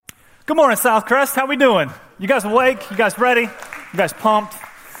Good morning, Southcrest. How we doing? You guys awake? You guys ready? You guys pumped?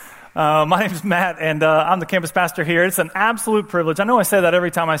 My name is Matt, and I'm the campus pastor here. It's an absolute privilege. I know I say that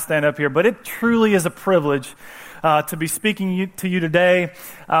every time I stand up here, but it truly is a privilege to be speaking to you today.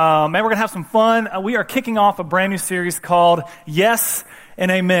 And we're going to have some fun. We are kicking off a brand new series called Yes and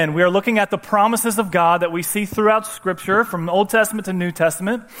Amen. We are looking at the promises of God that we see throughout Scripture, from Old Testament to New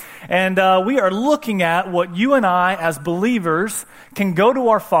Testament. And we are looking at what you and I, as believers, can go to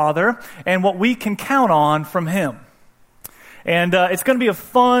our Father and what we can count on from Him. And it's going to be a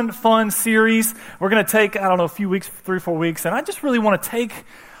fun series. We're going to take, a few weeks, 3 or 4 weeks, and I just really want to take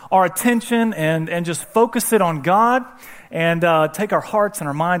our attention and just focus it on God and take our hearts and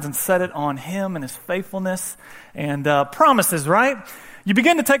our minds and set it on Him and His faithfulness and promises, right? You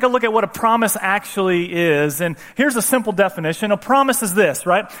begin to take a look at what a promise actually is, and here's a simple definition. A promise is this,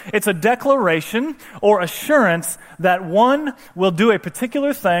 right? It's a declaration or assurance that one will do a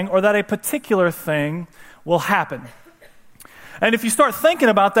particular thing or that a particular thing will happen. And if you start thinking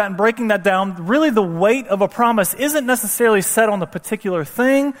about that and breaking that down, really the weight of a promise isn't necessarily set on the particular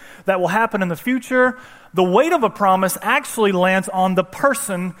thing that will happen in the future. The weight of a promise actually lands on the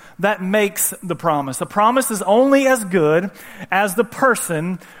person that makes the promise. A promise is only as good as the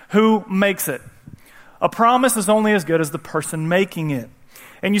person who makes it. A promise is only as good as the person making it.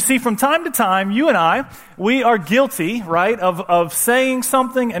 And you see, from time to time, you and I, we are guilty, right, of saying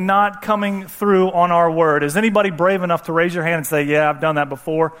something and not coming through on our word. Is anybody brave enough to raise your hand and say, yeah, I've done that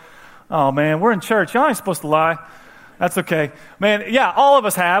before? Oh, man, we're in church. Y'all ain't supposed to lie. That's okay. Man, yeah, all of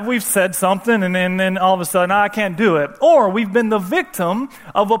us have. We've said something and then all of a sudden, I can't do it. Or we've been the victim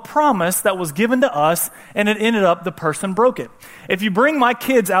of a promise that was given to us and it ended up the person broke it. If you bring my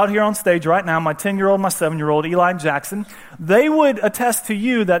kids out here on stage right now, my 10-year-old, my 7-year-old, Eli and Jackson, they would attest to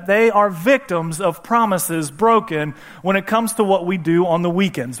you that they are victims of promises broken when it comes to what we do on the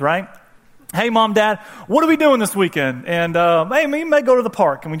weekends, right? Hey, Mom, Dad, what are we doing this weekend? And, hey, we may go to the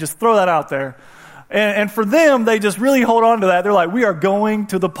park, and we just throw that out there. And for them, they just really hold on to that. They're like, we are going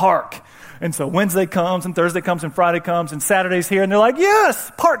to the park. And so Wednesday comes, and Thursday comes, and Friday comes, and Saturday's here, and they're like, yes,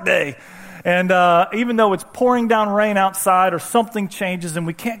 park day. And even though it's pouring down rain outside or something changes and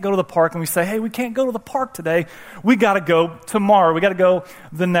we can't go to the park, and we say, hey, we can't go to the park today, we got to go tomorrow. We got to go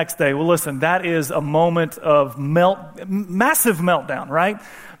the next day. Well, listen, that is a moment of massive meltdown, right?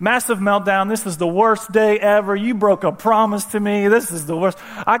 Massive meltdown. This is the worst day ever. You broke a promise to me. This is the worst.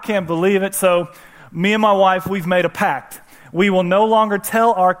 I can't believe it. So me and my wife, we've made a pact. We will no longer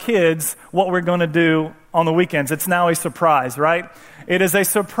tell our kids what we're going to do on the weekends. It's now a surprise, right? It is a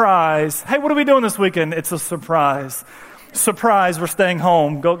surprise. Hey, what are we doing this weekend? It's a surprise. Surprise, we're staying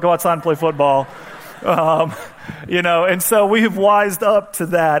home. Go outside and play football. And so we have wised up to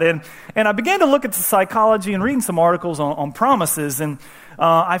that. And I began to look at the psychology and reading some articles on promises, and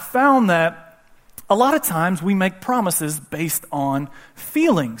I found that a lot of times we make promises based on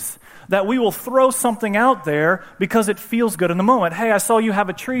feelings. That we will throw something out there because it feels good in the moment. Hey, I saw you have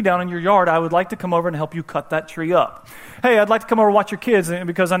a tree down in your yard. I would like to come over and help you cut that tree up. Hey, I'd like to come over and watch your kids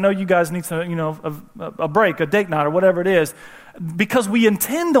because I know you guys need some, a break, a date night, or whatever it is. Because we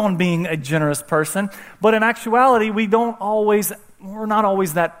intend on being a generous person, but in actuality, we're not always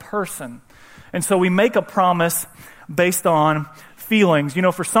that person. And so we make a promise based on feelings.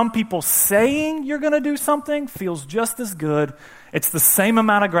 For some people, saying you're going to do something feels just as good. It's the same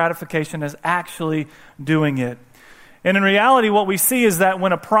amount of gratification as actually doing it. And in reality, what we see is that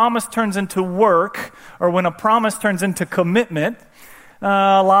when a promise turns into work, or when a promise turns into commitment,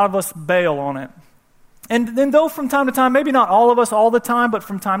 a lot of us bail on it. And then though from time to time, maybe not all of us all the time, but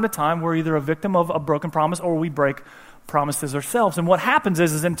from time to time, we're either a victim of a broken promise or we break promises ourselves. And what happens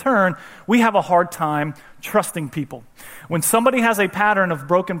is in turn, we have a hard time trusting people. When somebody has a pattern of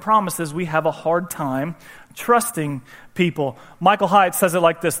broken promises, we have a hard time trusting people. Michael Hyatt says it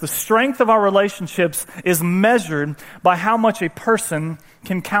like this: the strength of our relationships is measured by how much a person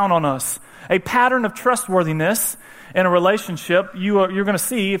can count on us. A pattern of trustworthiness in a relationship, you're going to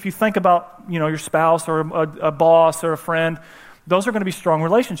see if you think about your spouse or a boss or a friend, those are going to be strong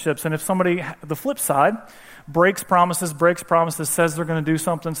relationships. And if somebody, the flip side, breaks promises, says they're going to do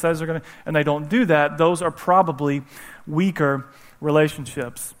something, and they don't do that, those are probably weaker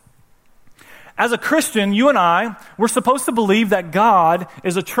relationships. As a Christian, you and I, we're supposed to believe that God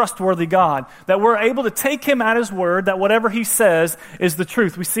is a trustworthy God, that we're able to take Him at His word, that whatever He says is the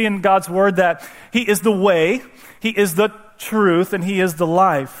truth. We see in God's word that He is the way, He is the truth, and He is the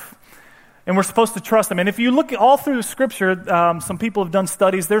life. And we're supposed to trust Him. And if you look all through Scripture, some people have done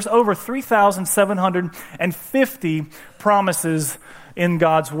studies, there's over 3,750 promises in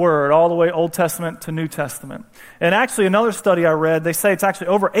God's Word, all the way Old Testament to New Testament. And actually, another study I read, they say it's actually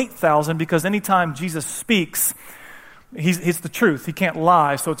over 8,000 because anytime Jesus speaks, it's the truth. He can't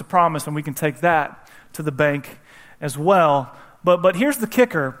lie, so it's a promise, and we can take that to the bank as well. But here's the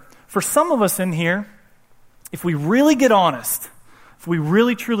kicker. For some of us in here, if we really get honest, if we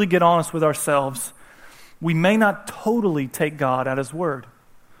really truly get honest with ourselves, we may not totally take God at His word.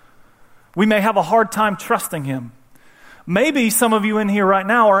 We may have a hard time trusting Him. Maybe some of you in here right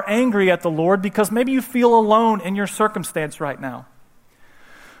now are angry at the Lord because maybe you feel alone in your circumstance right now.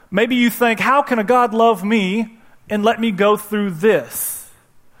 Maybe you think, how can a God love me and let me go through this?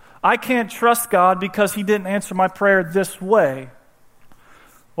 I can't trust God because He didn't answer my prayer this way.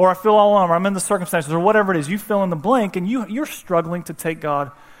 Or I feel all alone, or I'm in the circumstances, or whatever it is. You fill in the blank, and you're struggling to take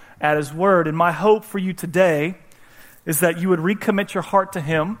God at His word. And my hope for you today is that you would recommit your heart to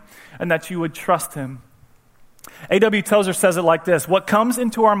Him and that you would trust Him. A.W. Tozer says it like this: what comes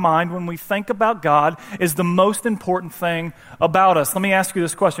into our mind when we think about God is the most important thing about us. Let me ask you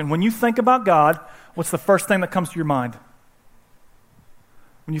this question. When you think about God, what's the first thing that comes to your mind?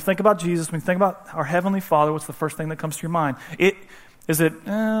 When you think about Jesus, when you think about our Heavenly Father, what's the first thing that comes to your mind? I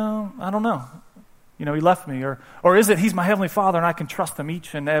don't know. He left me. Or is it He's my Heavenly Father and I can trust Him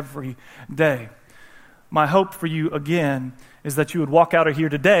each and every day? My hope for you, again, is that you would walk out of here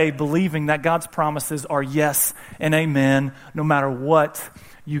today believing that God's promises are yes and amen, no matter what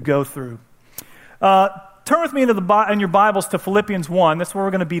you go through. Turn with me in your Bibles to Philippians 1. That's where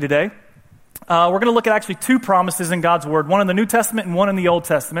we're going to be today. We're going to look at actually two promises in God's Word, one in the New Testament and one in the Old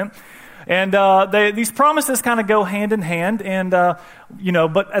Testament. And these promises kind of go hand in hand, and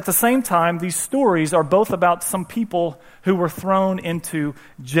but at the same time, these stories are both about some people who were thrown into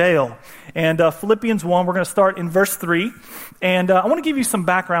jail. And Philippians 1, we're going to start in verse 3. And I want to give you some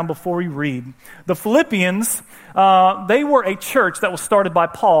background before we read. The Philippians, they were a church that was started by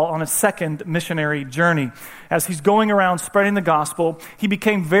Paul on his second missionary journey. As he's going around spreading the gospel, he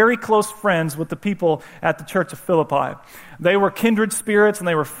became very close friends with the people at the church of Philippi. They were kindred spirits and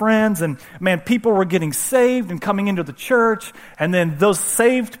they were friends, and man, people were getting saved and coming into the church, and then those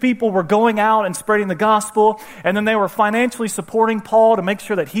saved people were going out and spreading the gospel, and then they were financially supporting Paul to make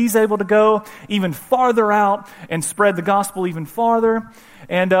sure that he's able to go even farther out and spread the gospel even farther.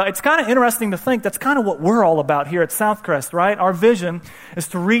 And it's kind of interesting to think that's kind of what we're all about here at Southcrest, right? Our vision is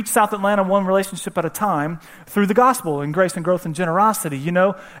to reach South Atlanta one relationship at a time through the gospel and grace and growth and generosity.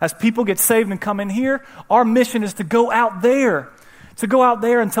 As people get saved and come in here, our mission is to go out there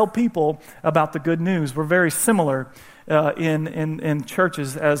and tell people about the good news. We're very similar in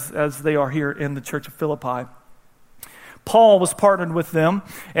churches as they are here in the church of Philippi. Paul was partnered with them,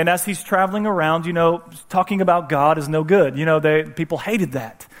 and as he's traveling around, talking about God is no good. People hated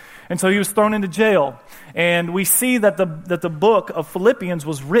that. And so he was thrown into jail. And we see that the book of Philippians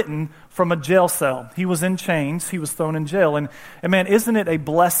was written from a jail cell. He was in chains. He was thrown in jail. And man, isn't it a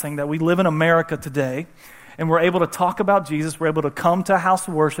blessing that we live in America today, and we're able to talk about Jesus, we're able to come to a house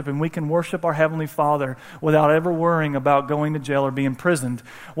of worship, and we can worship our Heavenly Father without ever worrying about going to jail or being imprisoned,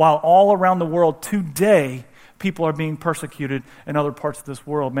 while all around the world today, people are being persecuted in other parts of this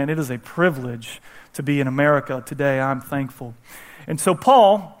world. Man, it is a privilege to be in America today. I'm thankful. And so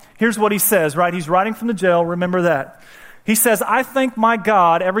Paul, here's what he says, right? He's writing from the jail. Remember that. He says, I thank my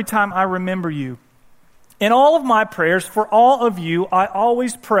God every time I remember you. In all of my prayers, for all of you, I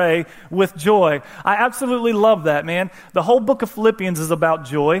always pray with joy. I absolutely love that, man. The whole book of Philippians is about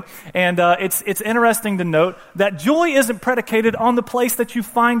joy. And it's interesting to note that joy isn't predicated on the place that you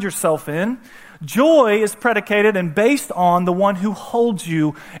find yourself in. Joy is predicated and based on the one who holds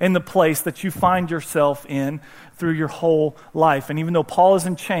you in the place that you find yourself in through your whole life. And even though Paul is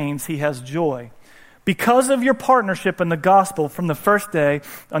in chains, he has joy because of your partnership in the gospel from the first day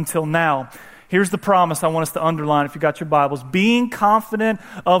until now. Here's the promise I want us to underline if you got your Bibles. Being confident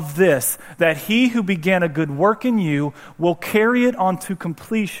of this, that he who began a good work in you will carry it on to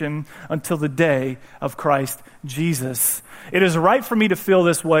completion until the day of Christ Jesus. It is right for me to feel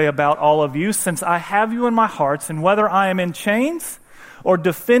this way about all of you, since I have you in my hearts, and whether I am in chains or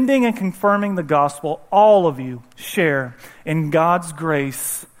defending and confirming the gospel, all of you share in God's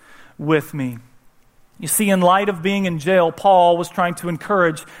grace with me. You see, in light of being in jail, Paul was trying to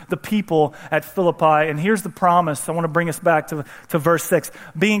encourage the people at Philippi. And here's the promise. I want to bring us back to verse 6.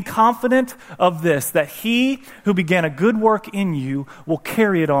 Being confident of this, that he who began a good work in you will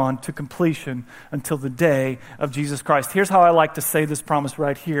carry it on to completion until the day of Jesus Christ. Here's how I like to say this promise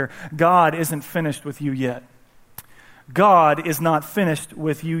right here. God isn't finished with you yet. God is not finished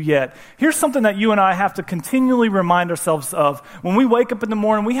with you yet. Here's something that you and I have to continually remind ourselves of. When we wake up in the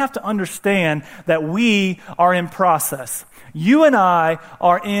morning, we have to understand that we are in process. You and I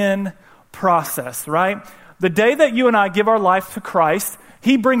are in process, right? The day that you and I give our life to Christ,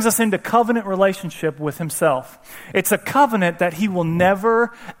 He brings us into covenant relationship with Himself. It's a covenant that He will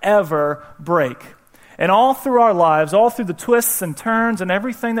never, ever break. And all through our lives, all through the twists and turns and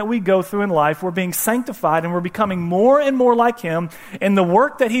everything that we go through in life, we're being sanctified and we're becoming more and more like Him. And the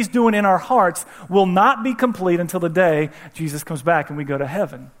work that He's doing in our hearts will not be complete until the day Jesus comes back and we go to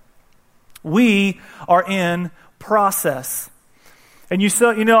heaven. We are in process. And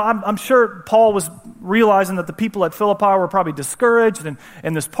I'm sure Paul was realizing that the people at Philippi were probably discouraged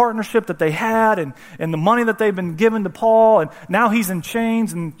in this partnership that they had and the money that they've been given to Paul, and now he's in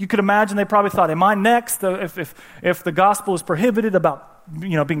chains. And you could imagine they probably thought, am I next? If the gospel is prohibited about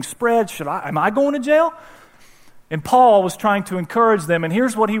being spread, am I going to jail? And Paul was trying to encourage them, and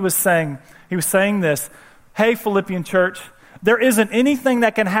here's what he was saying. He was saying this: hey, Philippian church, there isn't anything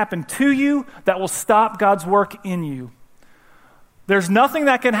that can happen to you that will stop God's work in you. There's nothing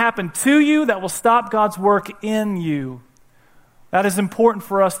that can happen to you that will stop God's work in you. That is important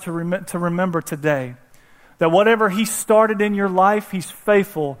for us to remember today. That whatever He started in your life, He's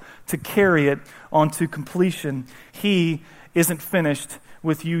faithful to carry it on to completion. He isn't finished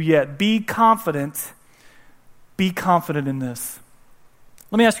with you yet. Be confident. Be confident in this.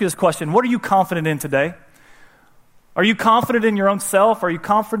 Let me ask you this question. What are you confident in today? Are you confident in your own self? Are you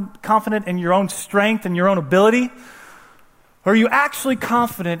confident in your own strength and your own ability? Or are you actually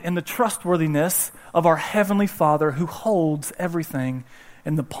confident in the trustworthiness of our Heavenly Father who holds everything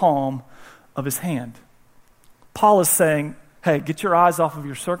in the palm of His hand? Paul is saying, hey, get your eyes off of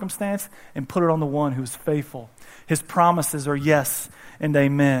your circumstance and put it on the one who's faithful. His promises are yes and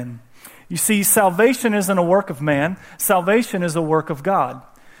amen. You see, salvation isn't a work of man. Salvation is a work of God.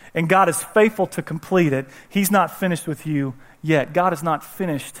 And God is faithful to complete it. He's not finished with you yet. God is not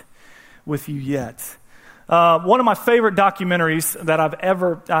finished with you yet. One of my favorite documentaries that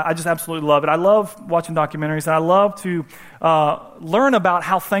I just absolutely love it. I love watching documentaries, and I love to learn about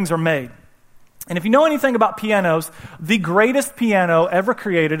how things are made. And if you know anything about pianos, the greatest piano ever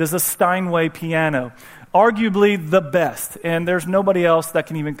created is a Steinway piano, arguably the best. And there's nobody else that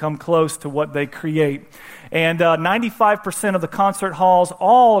can even come close to what they create. And 95% of the concert halls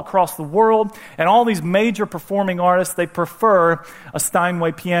all across the world and all these major performing artists, they prefer a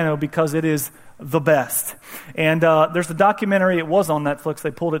Steinway piano because it is the best. And there's a documentary, it was on Netflix,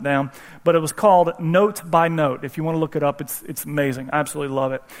 they pulled it down, but it was called Note by Note. If you want to look it up, it's amazing. I absolutely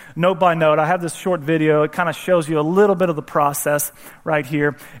love it. Note by Note. I have this short video. It kind of shows you a little bit of the process right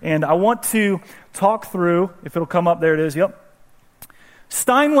here. And I want to talk through, if it'll come up, there it is, yep.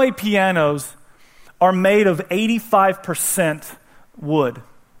 Steinway pianos are made of 85% wood.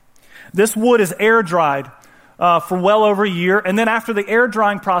 This wood is air dried for well over a year, and then after the air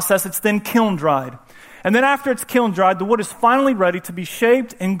drying process, it's then kiln dried. And then after it's kiln dried, the wood is finally ready to be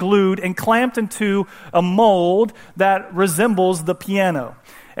shaped and glued and clamped into a mold that resembles the piano.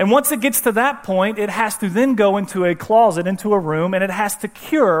 And once it gets to that point, it has to then go into a closet, into a room, and it has to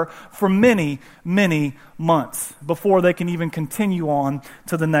cure for many, many months before they can even continue on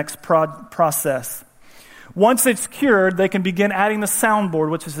to the next process. Once it's cured, they can begin adding the soundboard,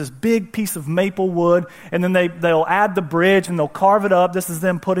 which is this big piece of maple wood, and then they'll add the bridge and they'll carve it up. This is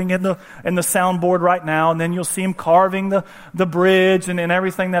them putting in the soundboard right now, and then you'll see them carving the bridge and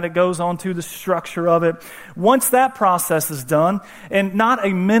everything that it goes on to, the structure of it. Once that process is done, and not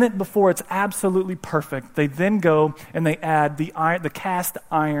a minute before it's absolutely perfect, they then go and they add the cast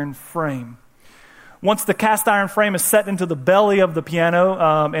iron frame. Once the cast iron frame is set into the belly of the piano,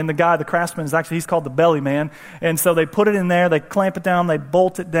 and the craftsman he's called the belly man. And so they put it in there, they clamp it down, they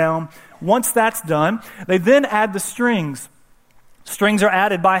bolt it down. Once that's done, they then add the strings. Strings are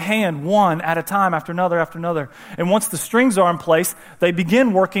added by hand, one at a time, after another, after another. And once the strings are in place, they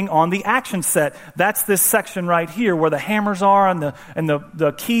begin working on the action set. That's this section right here where the hammers are and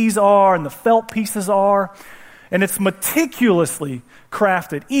the keys are and the felt pieces are. And it's meticulously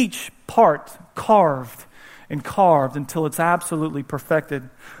crafted, each part carved and carved until it's absolutely perfected.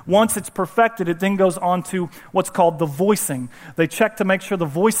 Once it's perfected, it then goes on to what's called the voicing. They check to make sure the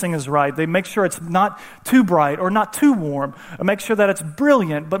voicing is right. They make sure it's not too bright or not too warm. Make sure that it's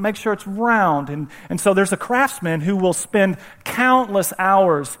brilliant, but make sure it's round. And so there's a craftsman who will spend countless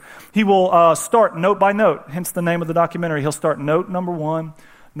hours. He will start note by note, hence the name of the documentary. He'll start note number 1,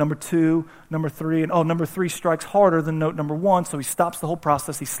 number 2, number 3, and number 3 strikes harder than note number 1, so he stops the whole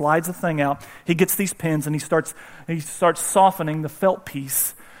process. He slides the thing out. He gets these pins and he starts softening the felt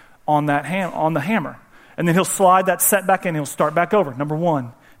piece on the hammer. And then he'll slide that set back in, and he'll start back over. Number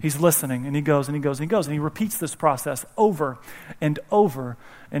one, he's listening, and he goes, and he goes, and he goes, and he repeats this process over and over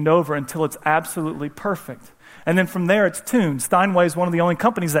and over until it's absolutely perfect. And then from there, it's tuned. Steinway is one of the only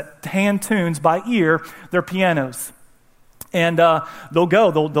companies that hand tunes by ear their pianos. And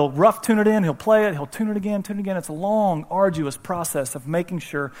they'll rough tune it in, he'll play it, he'll tune it again. It's a long, arduous process of making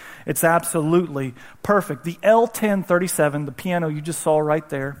sure it's absolutely perfect. The L1037, the piano you just saw right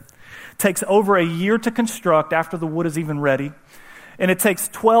there, takes over a year to construct after the wood is even ready. And it takes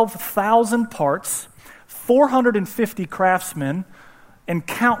 12,000 parts, 450 craftsmen, and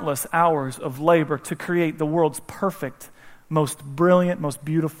countless hours of labor to create the world's perfect, most brilliant, most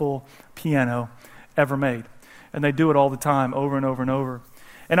beautiful piano ever made. And they do it all the time, over and over and over.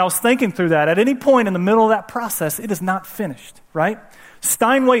 And I was thinking through that. At any point in the middle of that process, it is not finished, right?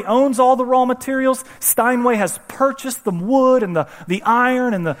 Steinway owns all the raw materials. Steinway has purchased the wood and the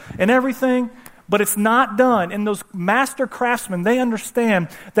iron and everything, but it's not done. And those master craftsmen, they understand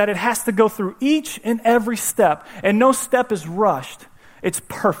that it has to go through each and every step, and no step is rushed. It's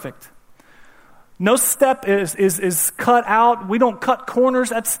perfect. No step is cut out. We don't cut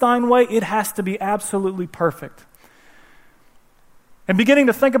corners at Steinway. It has to be absolutely perfect. And beginning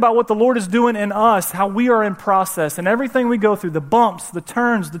to think about what the Lord is doing in us, how we are in process, and everything we go through, the bumps, the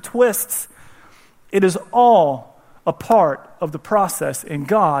turns, the twists, it is all a part of the process, and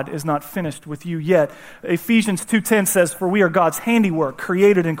God is not finished with you yet. Ephesians 2:10 says, "For we are God's handiwork,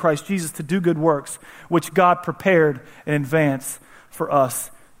 created in Christ Jesus to do good works, which God prepared in advance for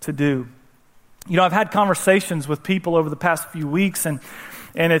us to do." You know, I've had conversations with people over the past few weeks, and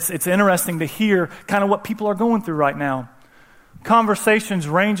it's interesting to hear kind of what people are going through right now. Conversations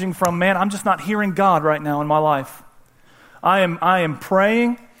ranging from, man, I'm just not hearing God right now in my life. I am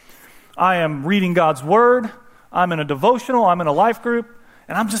praying. I am reading God's word. I'm in a devotional. I'm in a life group,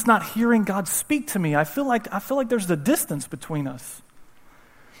 and I'm just not hearing God speak to me. I feel like there's a distance between us.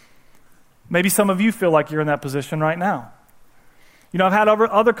 Maybe some of you feel like you're in that position right now. You know, I've had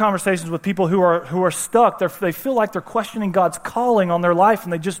other conversations with people who are stuck. They feel like they're questioning God's calling on their life,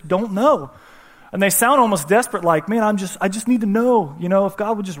 and they just don't know. And they sound almost desperate, like, man, I just need to know, if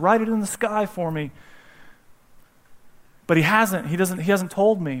God would just write it in the sky for me. But He hasn't. He hasn't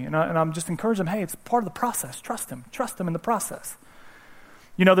told me. And I'm just encouraging them, hey, it's part of the process. Trust Him. Trust Him in the process.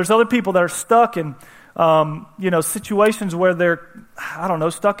 There's other people that are stuck in, situations where they're,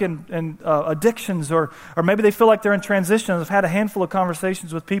 stuck in addictions, or maybe they feel like they're in transition. I've had a handful of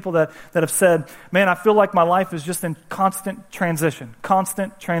conversations with people that have said, man, I feel like my life is just in constant transition.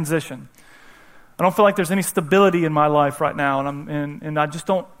 I don't feel like there's any stability in my life right now, and I just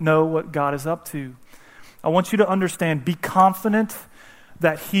don't know what God is up to. I want you to understand, be confident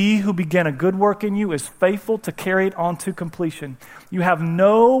that He who began a good work in you is faithful to carry it on to completion. You have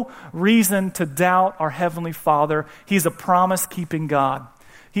no reason to doubt our Heavenly Father. He's a promise-keeping God.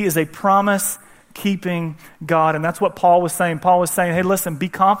 He is a promise-keeping God, and that's what Paul was saying. Paul was saying, hey, listen, be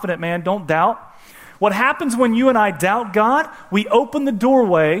confident, man. Don't doubt. What happens when you and I doubt God? We open the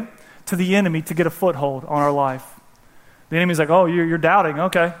doorway to the enemy to get a foothold on our life. The enemy's like, oh, you're doubting.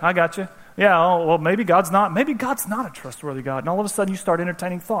 Okay, I got you. Yeah, well, maybe God's not a trustworthy God. And all of a sudden you start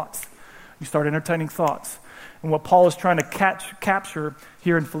entertaining thoughts. And what Paul is trying to capture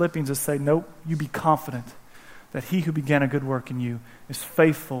here in Philippians is say, nope, you be confident that He who began a good work in you is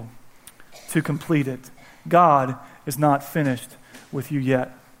faithful to complete it. God is not finished with you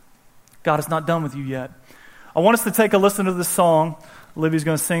yet. God is not done with you yet. I want us to take a listen to this song. Olivia's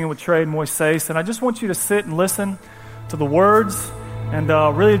going to sing it with Trey and Moises. And I just want you to sit and listen to the words and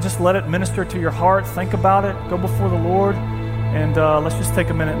really just let it minister to your heart. Think about it. Go before the Lord. And let's just take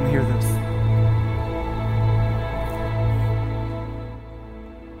a minute and hear this.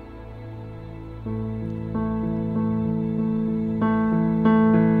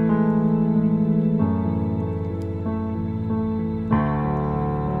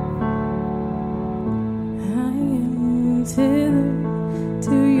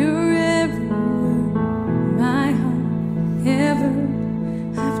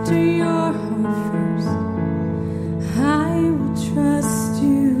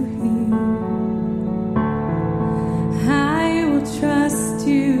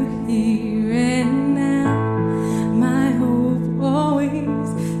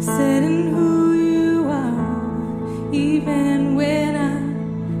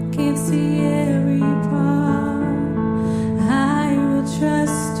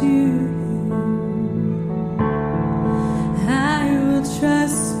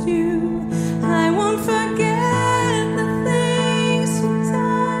 I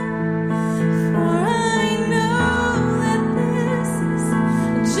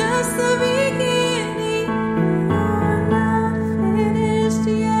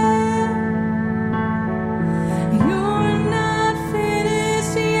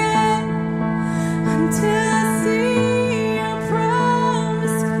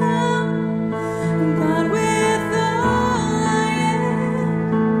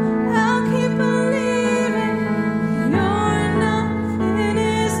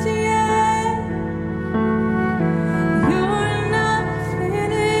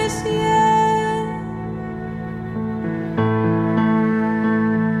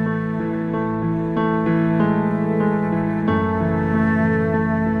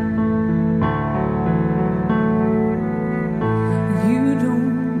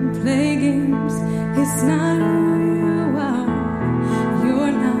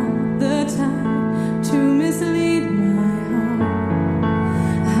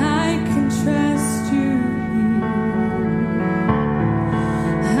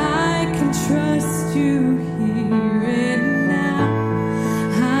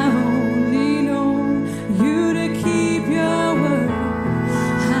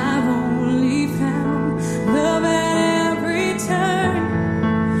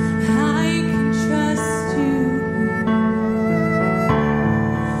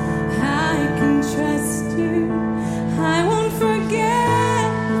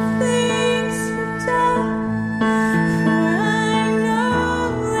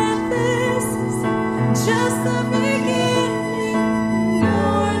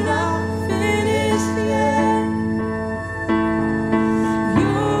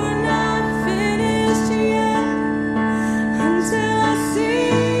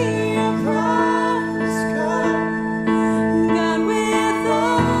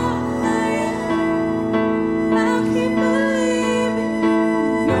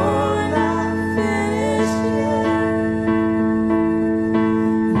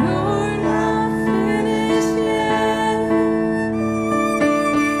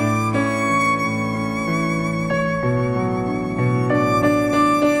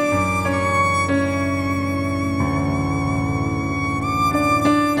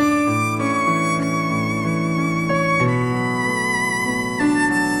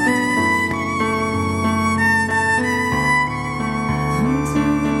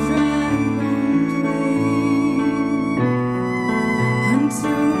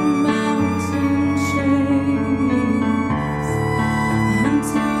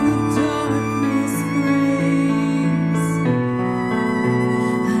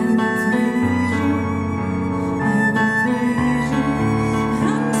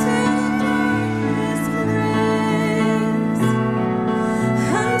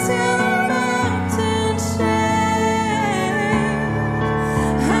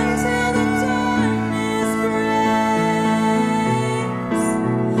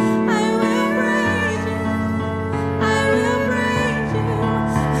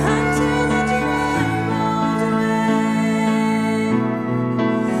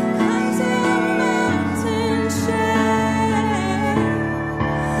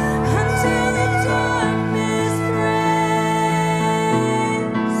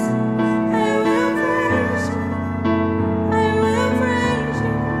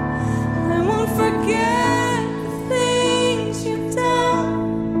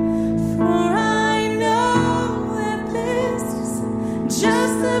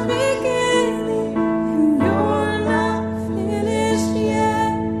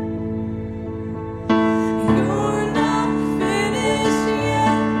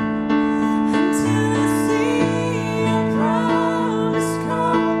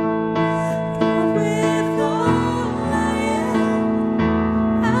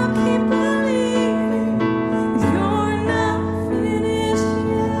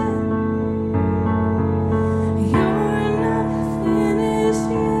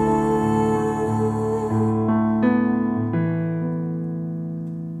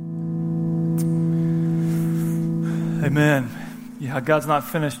Amen. Yeah, God's not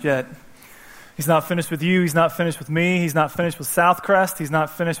finished yet. He's not finished with you. He's not finished with me. He's not finished with Southcrest. He's not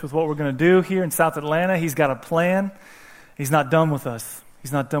finished with what we're going to do here in South Atlanta. He's got a plan. He's not done with us.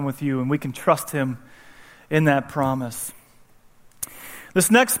 He's not done with you, and we can trust him in that promise.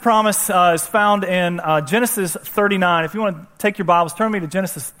 This next promise is found in Genesis 39. If you want to take your Bibles, turn me to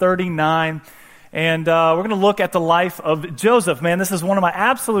Genesis 39. And we're going to look at the life of Joseph. Man, this is one of my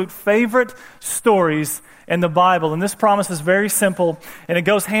absolute favorite stories in the Bible. And this promise is very simple, and it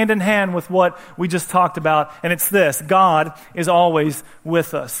goes hand in hand with what we just talked about. And it's this: God is always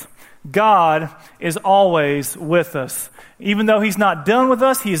with us. God is always with us. Even though he's not done with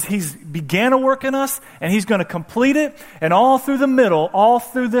us, he's began a work in us, and he's going to complete it. And all through the middle, all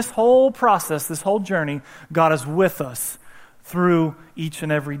through this whole process, this whole journey, God is with us through each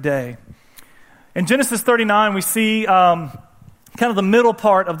and every day. In Genesis 39, we see kind of the middle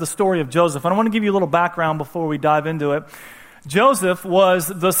part of the story of Joseph. And I want to give you a little background before we dive into it. Joseph was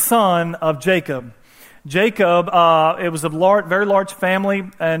the son of Jacob. Jacob, it was a very large family,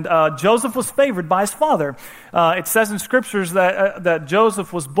 and Joseph was favored by his father. It says in scriptures that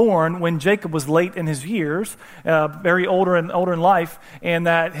Joseph was born when Jacob was late in his years, very older in life, and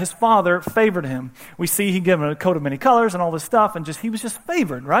that his father favored him. We see he given a coat of many colors and all this stuff, and he was just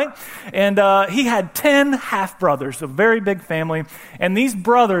favored, right? And he had 10 half-brothers, a very big family, and these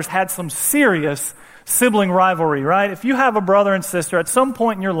brothers had some serious sibling rivalry, right? If you have a brother and sister, at some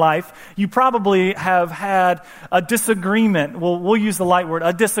point in your life, you probably have had a disagreement. We'll use the light word,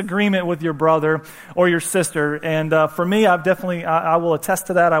 a disagreement with your brother or your sister. And for me, I will attest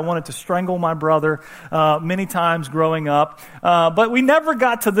to that. I wanted to strangle my brother many times growing up. But we never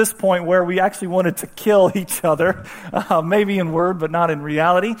got to this point where we actually wanted to kill each other, maybe in word, but not in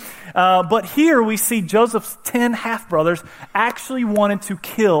reality. But here we see Joseph's 10 half-brothers actually wanted to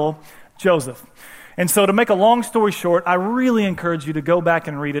kill Joseph. And so to make a long story short, I really encourage you to go back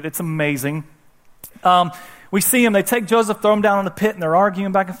and read it. It's amazing. We see him, they take Joseph, throw him down in the pit, and they're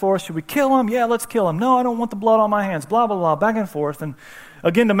arguing back and forth. Should we kill him? Yeah, let's kill him. No, I don't want the blood on my hands. Blah, blah, blah, back and forth. And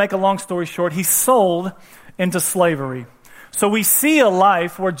again, to make a long story short, he's sold into slavery. So we see a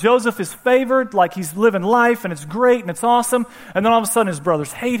life where Joseph is favored, like he's living life, and it's great, and it's awesome. And then all of a sudden his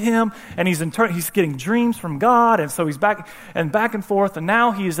brothers hate him, and he's getting dreams from God, and so he's back and forth. And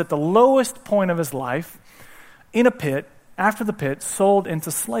now he is at the lowest point of his life, in a pit, after the pit, sold into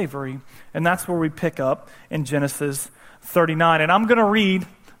slavery. And that's where we pick up in Genesis 39. And I'm going to read,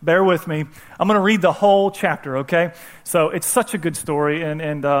 bear with me, I'm going to read the whole chapter, okay? So it's such a good story,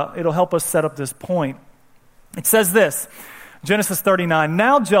 and it'll help us set up this point. It says this, Genesis 39,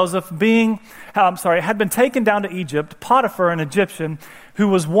 now Joseph had been taken down to Egypt. Potiphar, an Egyptian, who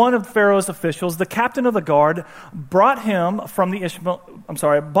was one of Pharaoh's officials, the captain of the guard, bought him from the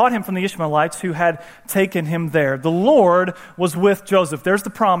Ishmaelites who had taken him there. The Lord was with Joseph. There's the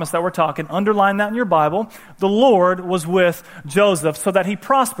promise that we're talking. Underline that in your Bible. The Lord was with Joseph so that he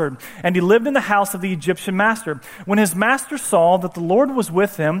prospered, and he lived in the house of the Egyptian master. When his master saw that the Lord was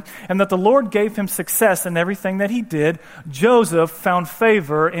with him and that the Lord gave him success in everything that he did, Joseph found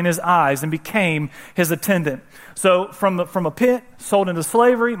favor in his eyes and became his attendant. So from a pit, sold into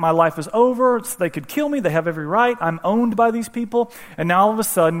slavery, my life is over. They could kill me. They have every right. I'm owned by these people. And now all of a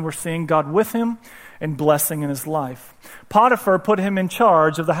sudden we're seeing God with him and blessing in his life. Potiphar put him in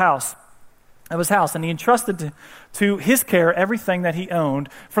charge of his house, and he entrusted to his care everything that he owned.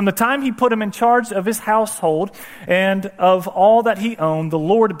 From the time he put him in charge of his household and of all that he owned, the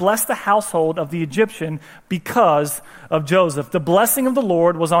Lord blessed the household of the Egyptian because of Joseph. The blessing of the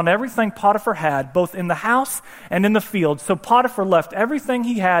Lord was on everything Potiphar had, both in the house and in the field. So Potiphar left everything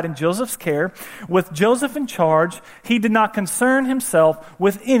he had in Joseph's care. With Joseph in charge, he did not concern himself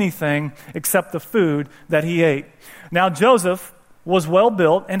with anything except the food that he ate. Now Joseph was well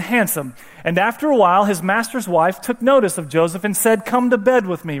built and handsome. And after a while, his master's wife took notice of Joseph and said, "Come to bed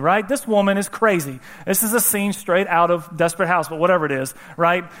with me," right? This woman is crazy. This is a scene straight out of Desperate House, but whatever it is,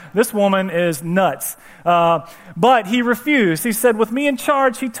 right? This woman is nuts. But he refused. He said, "With me in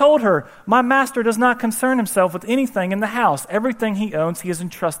charge," he told her, "my master does not concern himself with anything in the house. Everything he owns, he has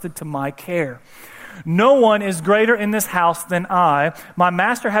entrusted to my care. No one is greater in this house than I. My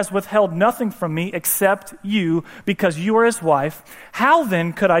master has withheld nothing from me except you, because you are his wife. How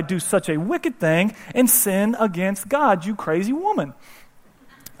then could I do such a wicked thing and sin against God, you crazy woman?"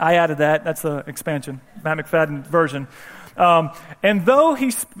 I added that. That's an expansion, Matt McFadden version. And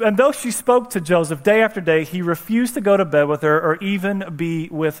though she spoke to Joseph day after day, he refused to go to bed with her or even be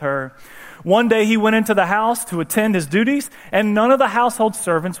with her. One day he went into the house to attend his duties, and none of the household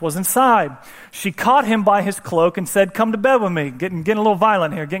servants was inside. She caught him by his cloak and said, "Come to bed with me." Getting a little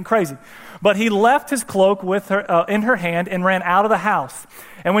violent here, getting crazy. But he left his cloak with her in her hand and ran out of the house.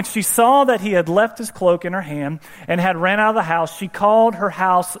 And when she saw that he had left his cloak in her hand and had ran out of the house, she called her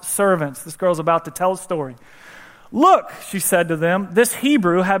house servants. This girl's about to tell a story. "Look," she said to them, "this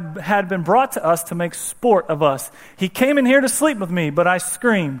Hebrew had been brought to us to make sport of us. He came in here to sleep with me, but I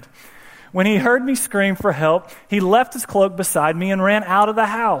screamed. When he heard me scream for help, he left his cloak beside me and ran out of the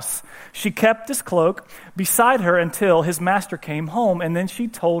house. She kept his cloak beside her until his master came home, and then she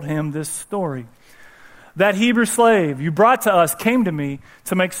told him this story. That Hebrew slave you brought to us came to me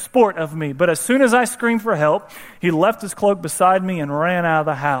to make sport of me, but as soon as I screamed for help, he left his cloak beside me and ran out of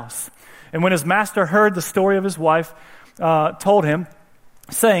the house. And when his master heard the story of his wife, told him,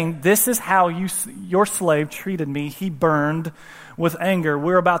 saying, 'This is how your slave treated me,' he burned with anger."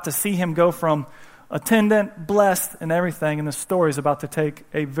 We're about to see him go from attendant, blessed, and everything, and the story is about to take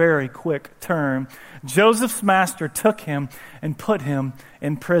a very quick turn. Joseph's master took him and put him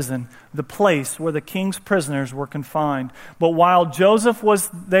in prison, the place where the king's prisoners were confined. But while Joseph was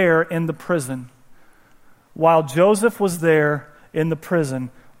there in the prison,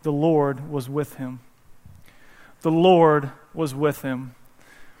 the Lord was with him. The Lord was with him.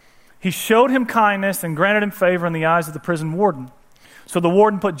 He showed him kindness and granted him favor in the eyes of the prison warden. So the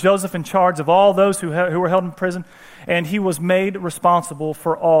warden put Joseph in charge of all those who were held in prison, and he was made responsible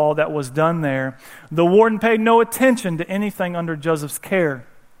for all that was done there. The warden paid no attention to anything under Joseph's care,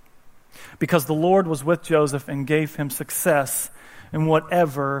 because the Lord was with Joseph and gave him success in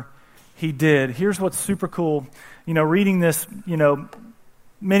whatever he did. Here's what's super cool. Reading this,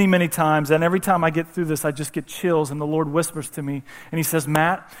 many, many times, and every time I get through this, I just get chills, and the Lord whispers to me, and he says,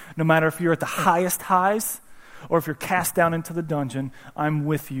 "Matt, no matter if you're at the highest highs or if you're cast down into the dungeon, I'm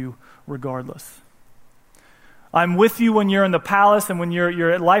with you regardless. I'm with you when you're in the palace and when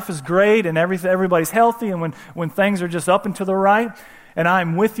your life is great and everybody's healthy and when things are just up and to the right, and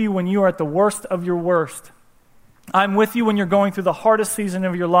I'm with you when you are at the worst of your worst. I'm with you when you're going through the hardest season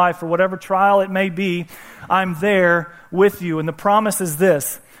of your life or whatever trial it may be. I'm there with you." And the promise is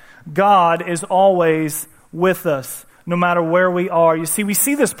this: God is always with us, no matter where we are. You see, we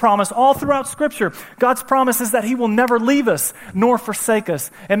see this promise all throughout Scripture. God's promise is that He will never leave us nor forsake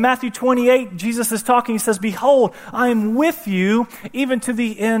us. In Matthew 28, Jesus is talking. He says, "Behold, I am with you even to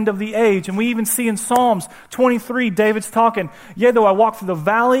the end of the age." And we even see in Psalms 23, David's talking, "Yea, though I walk through the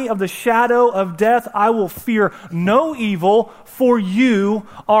valley of the shadow of death, I will fear no evil, for you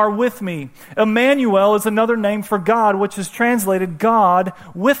are with me." Emmanuel is another name for God, which is translated God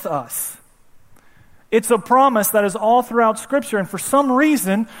with us. It's a promise that is all throughout Scripture, and for some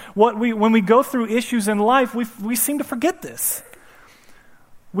reason, when we go through issues in life, we seem to forget this.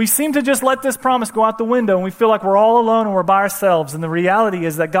 We seem to just let this promise go out the window, and we feel like we're all alone and we're by ourselves. And the reality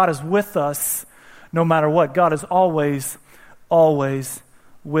is that God is with us no matter what. God is always, always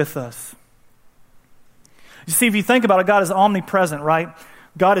with us. You see, if you think about it, God is omnipresent, right?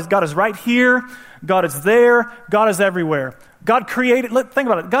 God is right here. God is there. God is everywhere. Think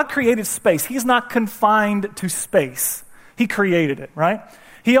about it. God created space. He's not confined to space. He created it, right?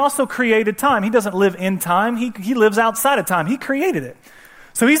 He also created time. He doesn't live in time. He lives outside of time. He created it.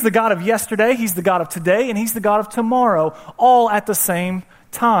 So He's the God of yesterday, He's the God of today, and He's the God of tomorrow, all at the same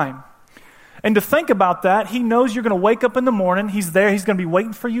time. And to think about that, He knows you're going to wake up in the morning. He's there. He's going to be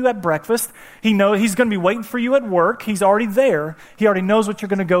waiting for you at breakfast. He knows He's going to be waiting for you at work. He's already there. He already knows what you're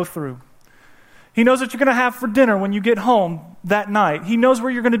going to go through. He knows what you're going to have for dinner when you get home that night. He knows where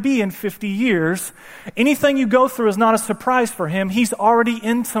you're going to be in 50 years. Anything you go through is not a surprise for Him. He's already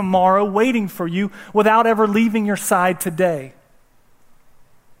in tomorrow waiting for you without ever leaving your side today.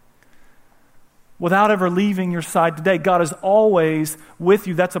 Without ever leaving your side today. God is always with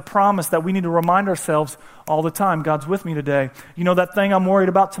you. That's a promise that we need to remind ourselves all the time. God's with me today. You know that thing I'm worried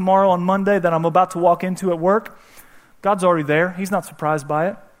about tomorrow on Monday that I'm about to walk into at work? God's already there. He's not surprised by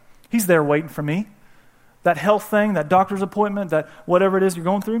it. He's there waiting for me. That health thing, that doctor's appointment, that whatever it is you're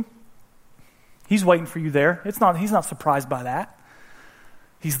going through, He's waiting for you there. He's not surprised by that.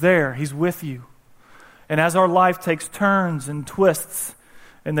 He's there. He's with you. And as our life takes turns and twists,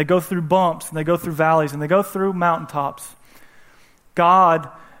 and they go through bumps, and they go through valleys, and they go through mountaintops, God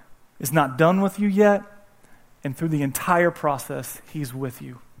is not done with you yet, and through the entire process, He's with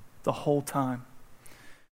you the whole time.